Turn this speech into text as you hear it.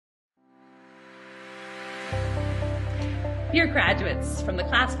Dear graduates from the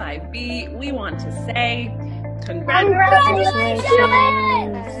Class 5B, we want to say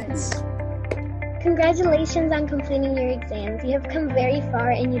congratulations! Congratulations on completing your exams. You have come very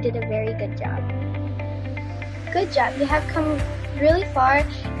far and you did a very good job. Good job. You have come really far,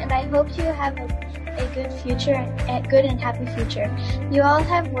 and I hope you have a good future, a good and happy future. You all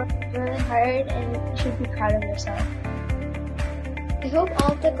have worked really hard and you should be proud of yourself. I hope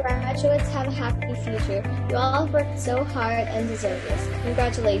all the graduates have a happy future. You all have worked so hard and deserve this.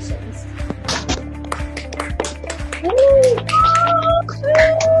 Congratulations.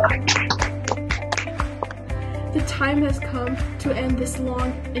 The time has come to end this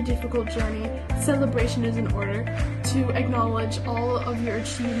long and difficult journey. Celebration is in order to acknowledge all of your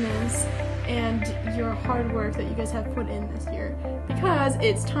achievements and your hard work that you guys have put in this year, because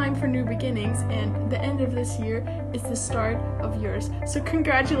it's time for new beginnings and the end of this year is the start of yours. So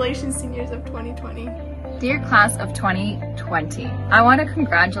congratulations, seniors of 2020. Dear class of 2020, I want to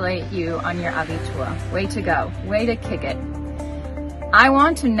congratulate you on your Abitur. Way to go. Way to kick it. I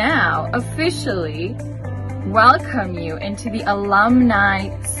want to now officially welcome you into the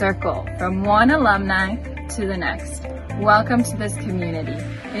alumni circle, from one alumni to the next. Welcome to this community.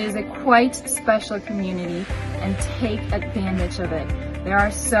 It is a quite special community, and take advantage of it. There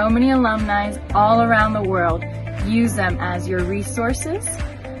are so many alumni all around the world. Use them as your resources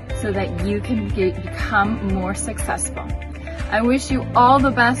so that you can become more successful. I wish you all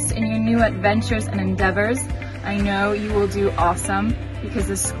the best in your new adventures and endeavors. I know you will do awesome because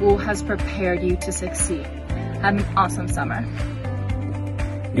the school has prepared you to succeed. Have an awesome summer.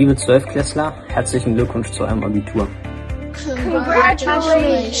 Liebe Zwölftklässler, herzlichen Glückwunsch zu eurem Abitur.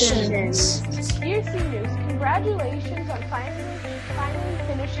 Congratulations! Dear seniors, congratulations on finally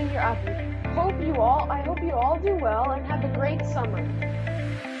finishing your Abi. I hope you all do well and have a great summer.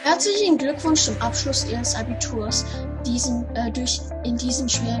 Herzlichen Glückwunsch zum Abschluss Ihres Abiturs in diesen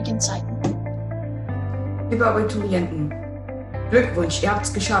schwierigen Zeiten. Liebe Abiturienten, Glückwunsch, ihr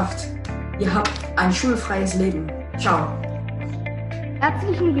habt's geschafft. Ihr habt ein schulfreies Leben. Ciao.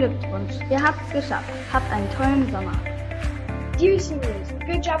 Herzlichen Glückwunsch, ihr habt's geschafft. Habt einen tollen Sommer. Dear seniors,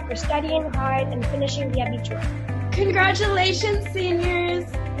 good job for studying hard and finishing the Abitur. Congratulations, seniors!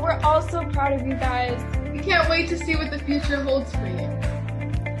 We're all so proud of you guys. We can't wait to see what the future holds for you.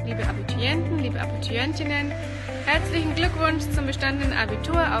 Liebe Abiturienten, liebe Abiturientinnen, herzlichen Glückwunsch zum bestandenen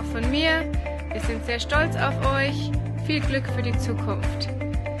Abitur, auch von mir. Wir sind sehr stolz auf euch. Viel Glück für die Zukunft.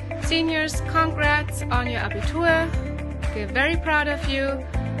 Seniors, congrats on your Abitur. We're very proud of you.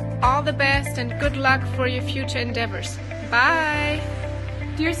 All the best and good luck for your future endeavors. Bye!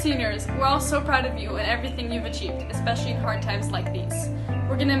 Dear seniors, we're all so proud of you and everything you've achieved, especially in hard times like these.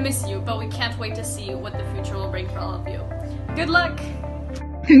 We're gonna miss you, but we can't wait to see what the future will bring for all of you. Good luck!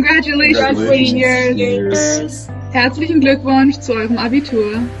 Congratulations, seniors! Herzlichen Glückwunsch zu eurem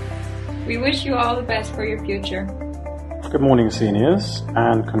Abitur. We wish you all the best for your future. Good morning, seniors,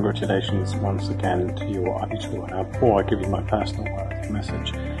 and congratulations once again to your Abitur. Now, before I give you my personal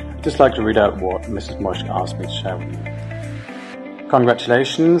message, I'd just like to read out what Mrs. Moschke asked me to share with you.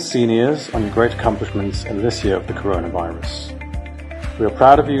 Congratulations, seniors, on your great accomplishments in this year of the coronavirus. We are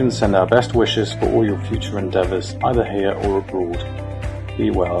proud of you and send our best wishes for all your future endeavours, either here or abroad. Be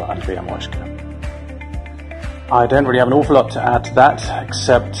well, Andrea Moschke. I don't really have an awful lot to add to that,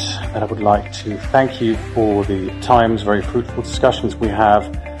 except that I would like to thank you for the times, very fruitful discussions we have.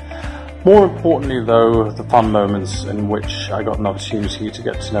 More importantly, though, the fun moments in which I got an opportunity to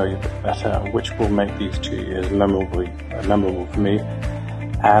get to know you a bit better, which will make these 2 years memorable for me,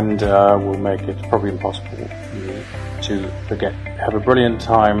 and will make it probably impossible for me to forget. Have a brilliant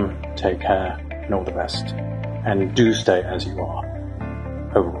time, take care, and all the best. And do stay as you are,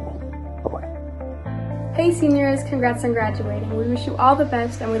 overall. Hey seniors, congrats on graduating. We wish you all the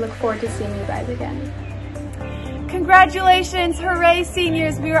best and we look forward to seeing you guys again. Congratulations, hooray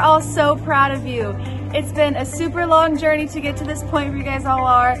seniors, we are all so proud of you. It's been a super long journey to get to this point where you guys all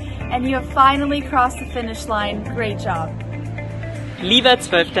are, and you have finally crossed the finish line. Great job. Lieber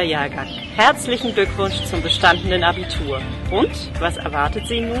 12. Jahrgang, herzlichen Glückwunsch zum bestandenen Abitur. Und, was erwartet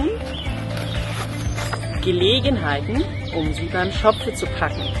Sie nun? Gelegenheiten, um Sie beim Schopfe zu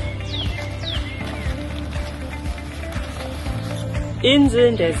packen.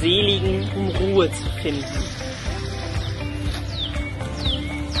 Inseln der Seligen, um Ruhe zu finden.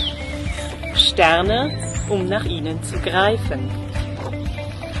 Sterne, um nach ihnen zu greifen.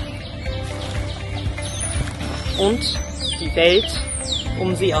 Und die Welt,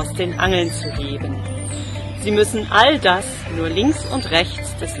 um sie aus den Angeln zu heben. Sie müssen all das nur links und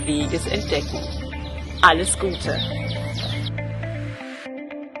rechts des Weges entdecken. Alles Gute!